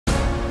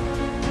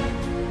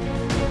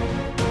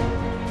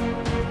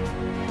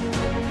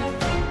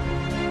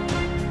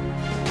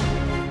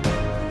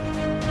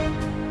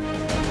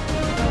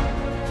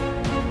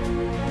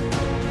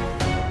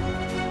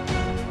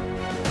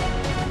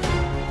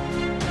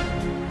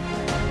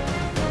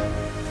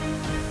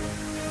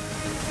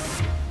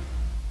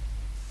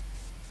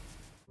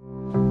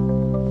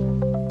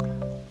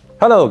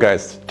Hello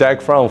guys, Jack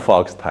from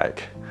Fox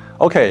Tech.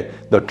 Okay,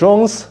 the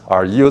drones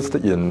are used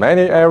in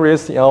many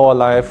areas in our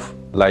life,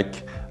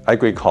 like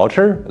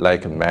agriculture,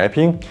 like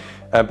mapping.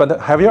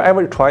 But have you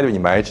ever tried to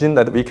imagine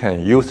that we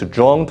can use a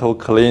drone to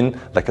clean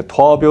like a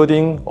tall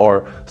building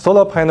or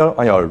solar panel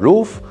on your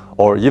roof,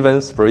 or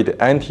even spray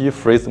the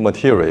anti-freeze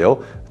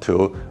material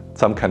to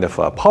some kind of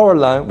a power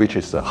line which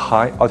is a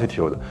high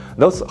altitude.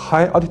 Those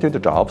high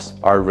altitude jobs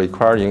are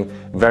requiring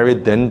very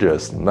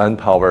dangerous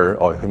manpower,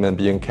 or human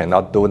being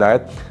cannot do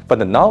that.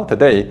 But now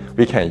today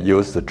we can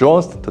use the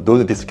drones to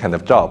do this kind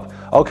of job.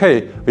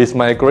 Okay, with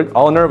my great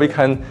honor, we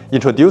can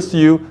introduce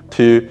you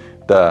to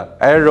the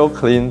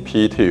AeroClean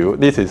P2.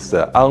 This is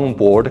the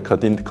onboard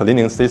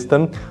cleaning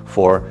system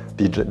for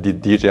the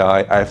DJI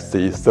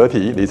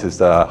FC30. This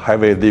is a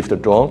heavy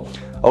lift drone.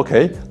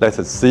 Okay,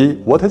 let's see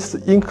what is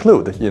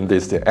included in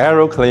this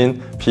AeroClean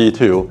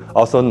P2,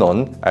 also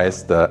known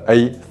as the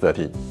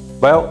A30.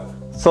 Well,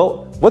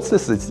 so what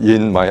this is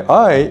in my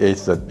eye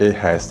is that it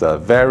has a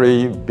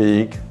very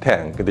big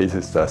tank. This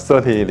is a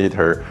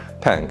 30-liter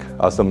tank,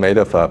 also made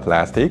of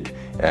plastic,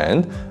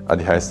 and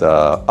it has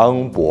an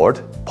onboard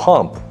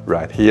pump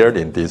right here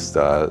in this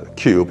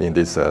cube, in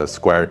this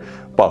square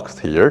box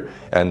here,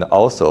 and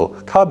also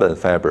carbon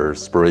fiber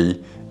spray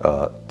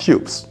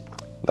tubes.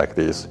 Like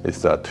this.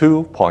 It's a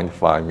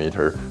 2.5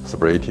 meter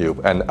spray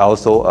tube, and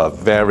also a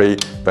very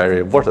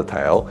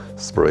versatile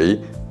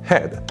spray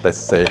head. Let's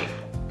say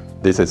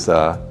this is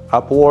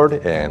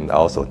upward and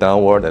also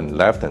downward and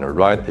left and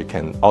right. It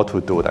can auto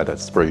do that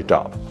spray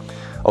job.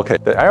 Okay,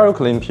 the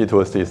AeroClean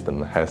P2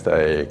 system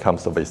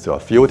comes with a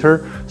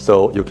filter,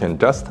 so you can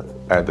just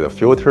add the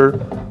filter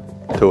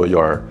to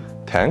your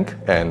tank,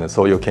 and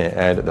so you can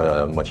add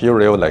the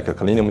material like a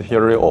cleaning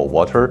material or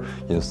water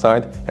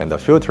inside, and the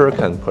filter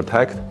can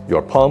protect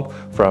your pump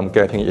from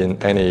getting in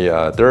any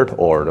dirt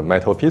or the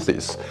metal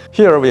pieces.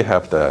 Here we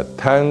have the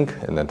tank,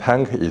 and the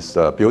tank is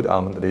built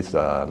on this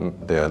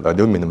the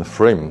aluminum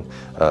frame,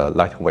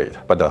 lightweight,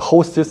 but the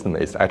whole system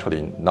is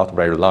actually not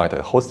very light.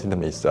 The whole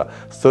system is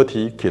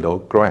 30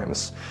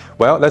 kilograms.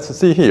 Well, let's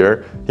see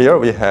here. Here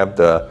we have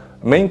the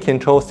main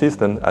control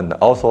system and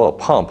also a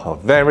pump, a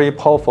very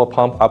powerful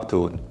pump up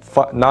to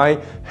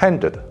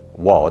 900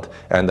 watt,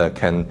 and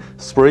can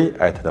spray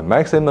at the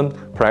maximum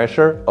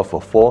pressure of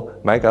 4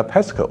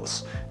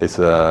 megapascals. Its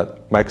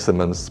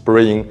maximum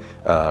spraying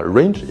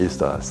range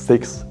is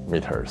 6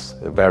 meters,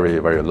 a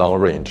very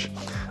long range.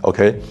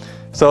 Okay,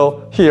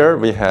 so here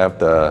we have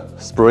the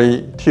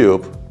spray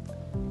tube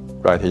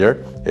right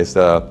here. It's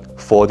a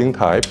folding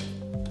type.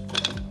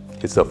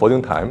 It's a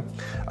folding type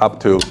up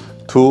to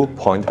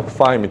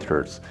 2.5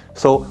 meters.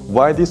 So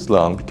why this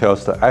long?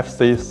 Because the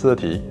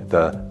FC30,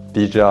 the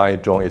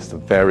DJI drone, is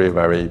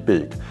very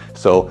big.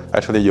 So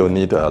actually you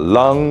need a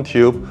long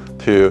tube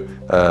to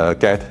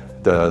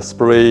get the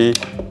spray,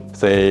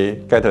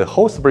 get a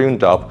whole spraying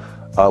job,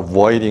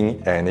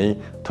 avoiding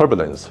any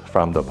turbulence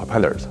from the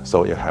propellers.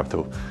 So you have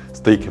to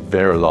stick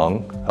very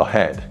long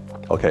ahead.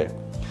 Okay.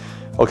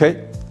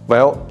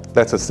 Well,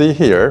 let's see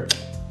here.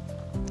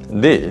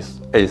 This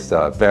is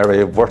a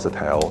very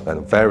versatile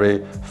and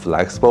very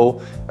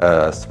flexible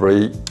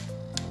spray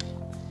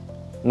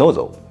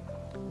nozzle.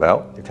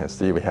 Well, you can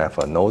see we have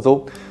a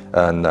nozzle,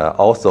 and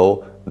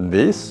also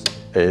this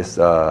is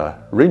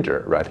a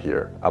ranger right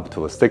here, up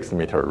to a 6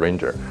 meter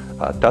ranger,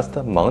 just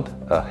mount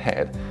a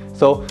head.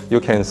 So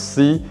you can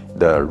see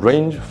the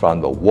range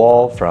from the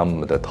wall,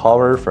 from the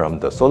tower, from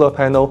the solar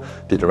panel,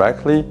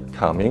 directly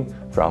coming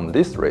from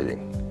this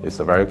rating. It's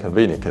very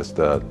convenient because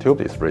the tube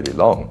is really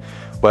long.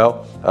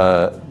 Well,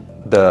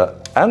 the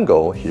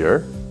angle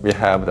here, we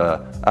have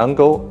the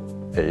angle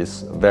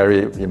is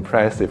very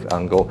impressive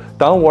angle.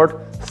 Downward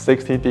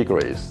 60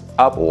 degrees,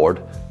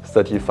 upward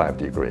 35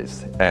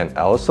 degrees. And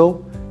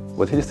also,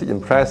 what is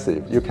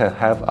impressive, you can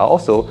have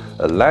also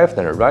a left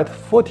and right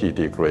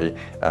 40-degree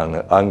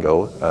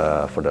angle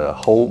for the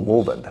whole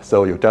movement.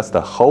 So you just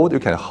hold, you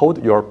can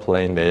hold your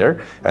plane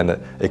there, and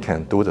it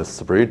can do the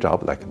spray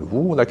job like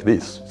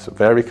this. It's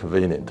very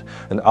convenient.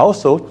 And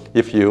also,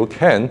 if you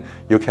can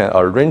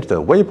arrange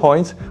the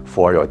waypoints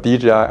for your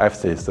DJI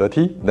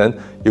FC30,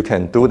 then you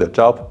can do the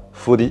job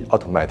fully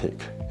automatic.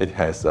 It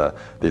has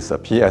this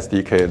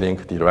PSDK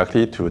link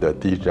directly to the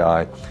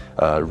DJI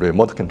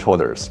remote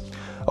controllers.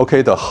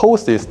 Okay, the whole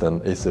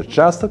system is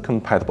just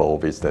compatible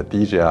with the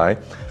DJI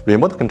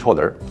remote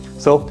controller.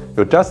 So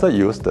you just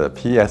use the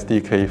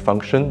PSDK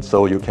function,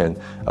 so you can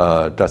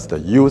just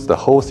use the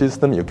whole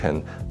system. You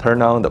can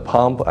turn on the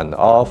pump and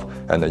off,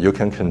 and you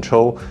can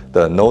control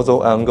the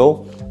nozzle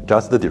angle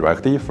just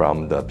directly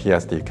from the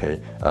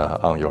PSDK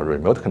on your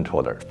remote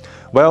controller.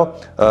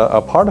 Well,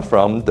 apart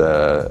from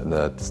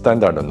the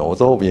standard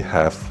nozzle, we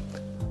have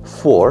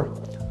 4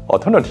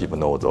 alternative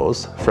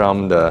nozzles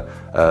from the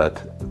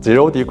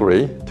 0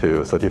 degree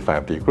to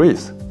 35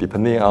 degrees,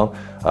 depending on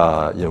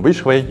in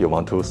which way you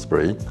want to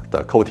spray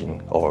the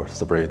coating or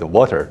spray the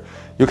water.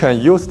 You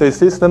can use this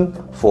system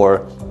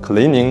for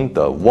cleaning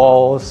the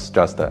walls,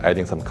 just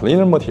adding some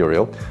cleaner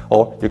material,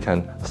 or you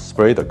can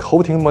spray the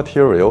coating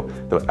material,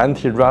 the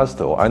anti-rust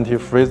or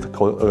anti-freeze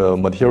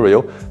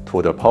material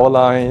to the power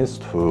lines,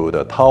 to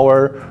the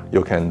tower.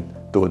 You can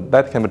do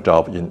that kind of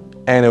job in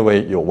any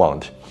way you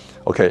want.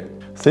 Okay.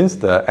 Since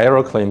the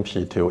AeroClean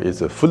P2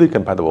 is fully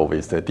compatible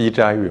with the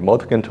DJI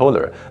remote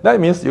controller, that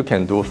means you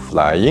can do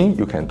flying,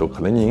 you can do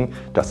cleaning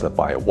just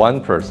by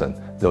one person.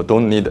 You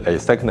don't need a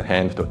second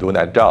hand to do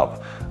that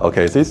job.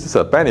 Okay, this is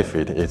a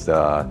benefit. It's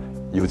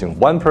using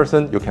one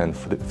person, you can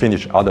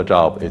finish other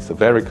job. It's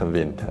very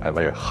convenient and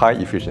very high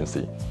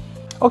efficiency.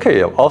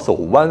 Okay, also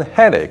one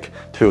headache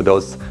to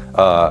those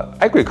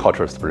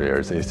agriculture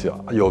sprayers is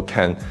you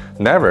can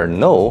never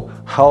know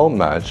how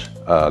much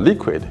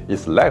liquid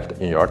is left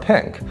in your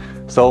tank.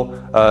 So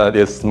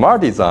the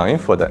smart design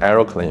for the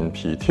AeroClean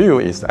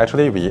P2 is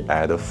actually we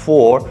add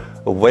 4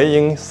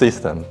 weighing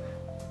system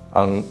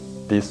on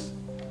this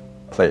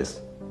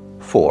place,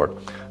 4.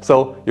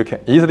 So you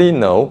can easily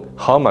know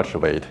how much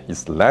weight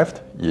is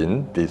left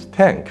in this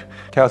tank.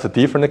 Because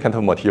different kind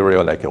of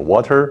material like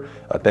water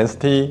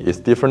density is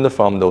different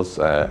from those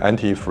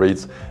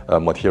anti-freeze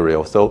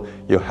material. So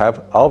you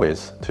have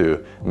always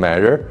to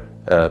measure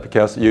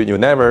because you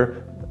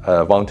never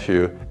want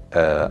to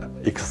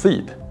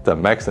exceed the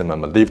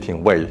maximum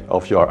lifting weight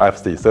of your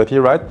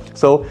FC30, right?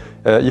 So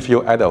if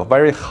you add a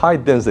very high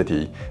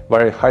density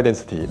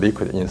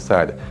liquid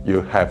inside,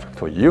 you have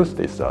to use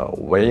this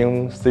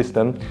weighing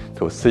system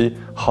to see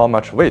how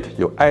much weight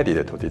you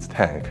added to this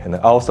tank. And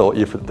also,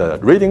 if the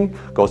reading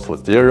goes to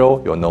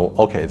 0, you know,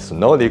 okay, it's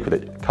no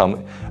liquid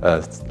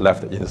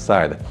left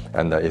inside,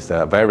 and it's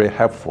very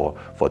helpful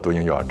for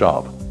doing your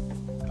job.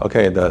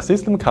 Okay, the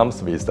system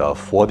comes with a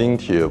folding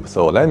tube,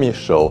 so let me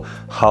show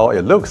how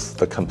it looks,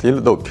 the complete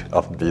look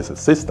of this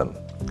system.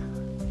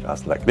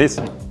 Just like this.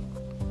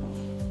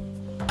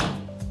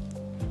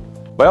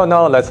 Well,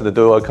 now let's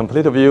do a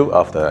complete view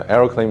of the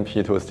AeroClean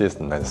P2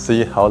 system and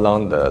see how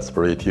long the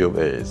spray tube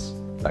is,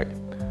 like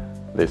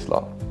this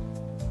long.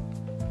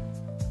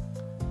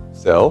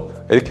 So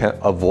it can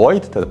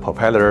avoid the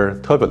propeller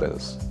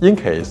turbulence in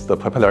case the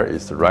propeller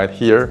is right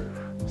here.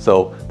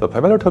 So the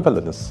propeller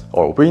turbulence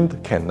or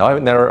wind can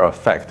never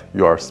affect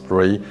your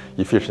spray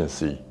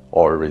efficiency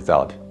or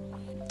result.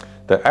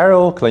 The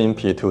AeroClean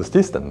P2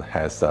 system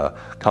has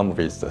come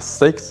with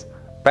 6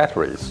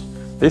 batteries.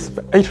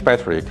 Each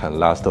battery can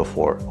last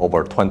for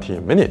over 20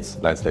 minutes.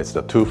 Let's say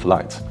 2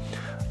 flights.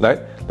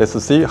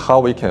 Let's see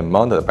how we can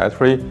mount the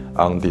battery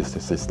on this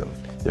system.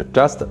 You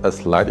just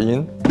slide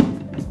in.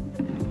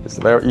 It's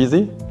very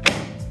easy.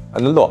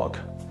 And lock.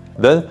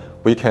 Then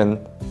we can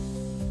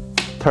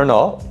turn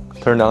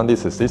on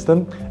this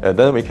system, and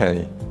then we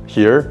can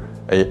hear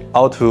a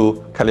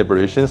auto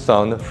calibration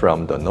sound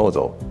from the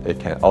nozzle. It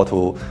can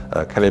auto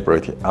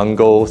calibrate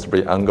angle,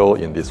 spray angle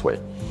in this way.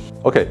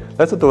 Okay,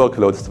 let's do a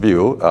close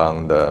view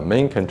on the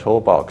main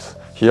control box.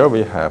 Here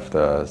we have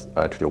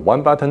actually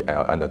 1 button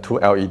and 2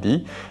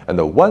 LED, and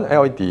the 1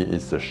 LED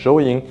is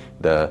showing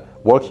the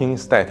working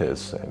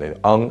status,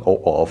 on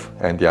or off,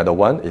 and the other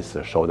one is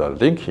show the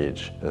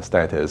linkage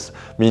status,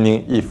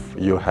 meaning if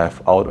you have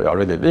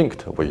already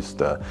linked with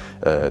the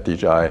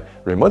DJI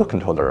remote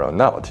controller or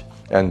not.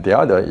 And the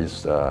other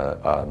is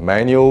a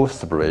manual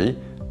spray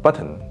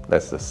button.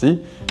 Let's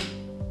see.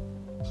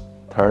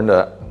 Turn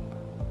the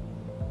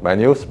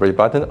manual spray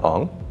button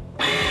on.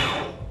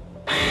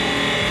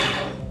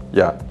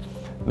 Yeah.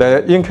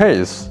 Then in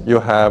case you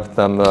have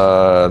some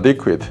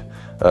liquid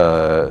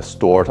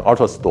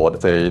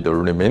auto-stored, say the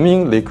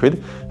remaining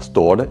liquid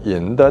stored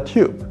in the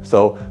tube.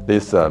 So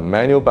this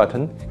manual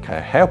button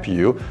can help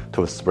you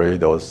to spray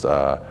those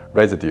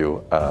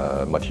residue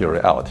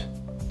material out.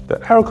 The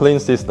AeroClean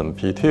system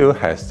P2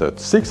 has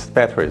 6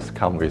 batteries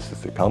come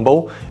with the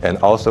combo and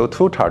also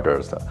 2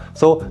 chargers.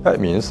 So that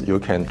means you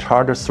can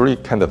charge 3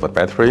 kind of a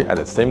battery at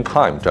the same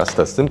time. Just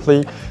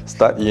simply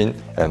slide in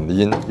and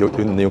then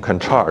you can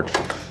charge.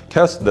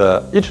 Because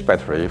each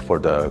battery for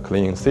the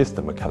cleaning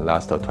system can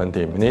last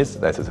 20 minutes,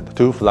 that is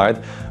 2 flights,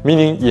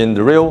 meaning in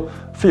the real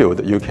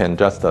field you can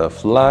just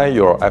fly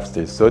your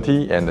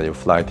FC30 and you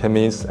fly 10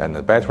 minutes and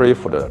the battery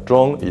for the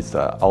drone is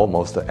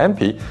almost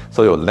empty.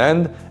 So you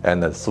land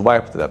and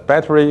swipe the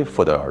battery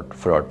for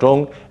your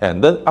drone,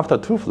 and then after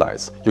 2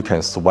 flights you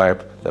can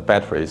swipe the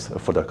batteries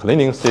for the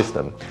cleaning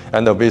system.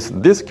 And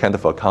with this kind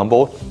of a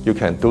combo, you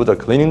can do the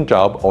cleaning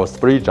job or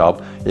spray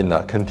job in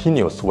a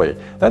continuous way.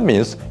 That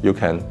means you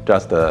can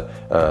just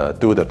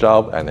do the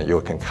job and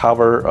you can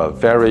cover a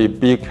very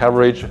big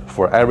coverage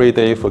for every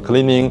day for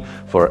cleaning,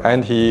 for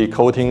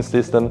anti-coating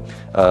system,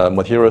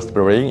 material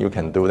spraying. You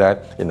can do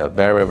that in a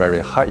very, very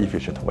high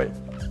efficient way.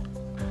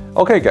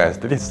 Okay guys,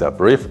 this is a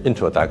brief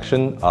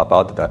introduction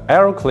about the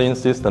AeroClean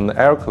system,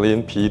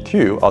 AeroClean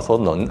P2, also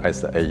known as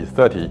the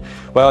A30.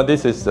 Well,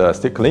 this is a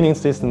stick cleaning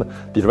system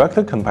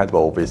directly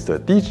compatible with the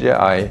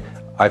DJI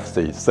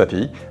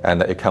FC30,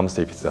 and it comes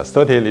with a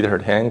 30-liter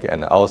tank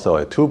and also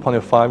a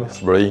 2.5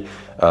 spray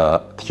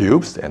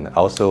tubes, and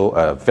also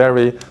a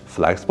very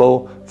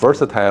flexible,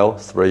 versatile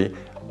spray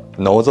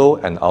nozzle,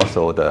 and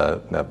also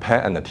the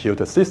pan and the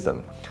tilt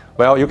system.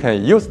 Well, you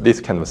can use this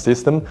kind of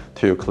system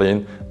to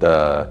clean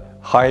the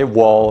high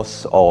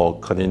walls or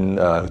clean,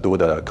 do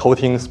the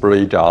coating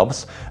spray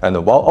jobs,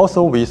 and while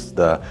also with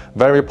the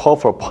very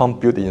powerful pump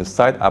built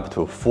inside up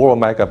to 4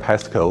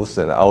 megapascals,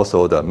 and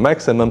also the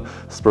maximum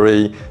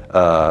spray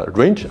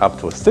range up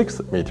to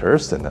 6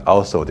 meters, and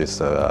also this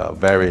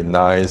very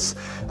nice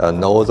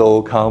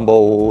nozzle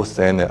combos,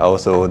 and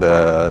also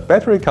the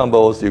battery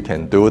combos. You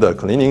can do the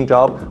cleaning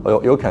job,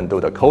 or you can do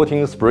the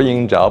coating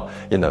spraying job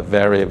in a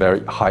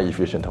very high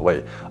efficient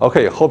way.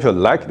 Okay, hope you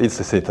like this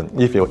system.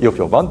 If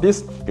you want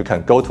this, you can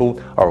go to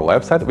our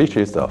website, which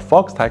is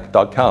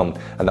foxtech.com,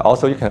 and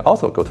also you can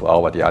also go to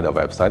our the other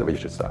website,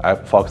 which is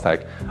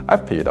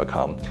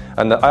foxtechfp.com.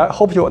 And I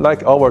hope you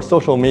like our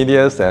social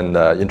medias and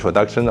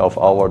introduction of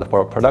our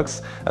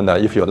products. And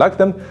if you like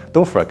them,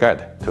 don't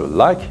forget to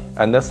like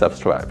and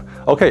subscribe.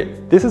 Okay,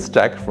 this is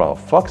Jack from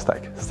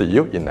Foxtech. See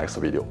you in next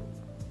video.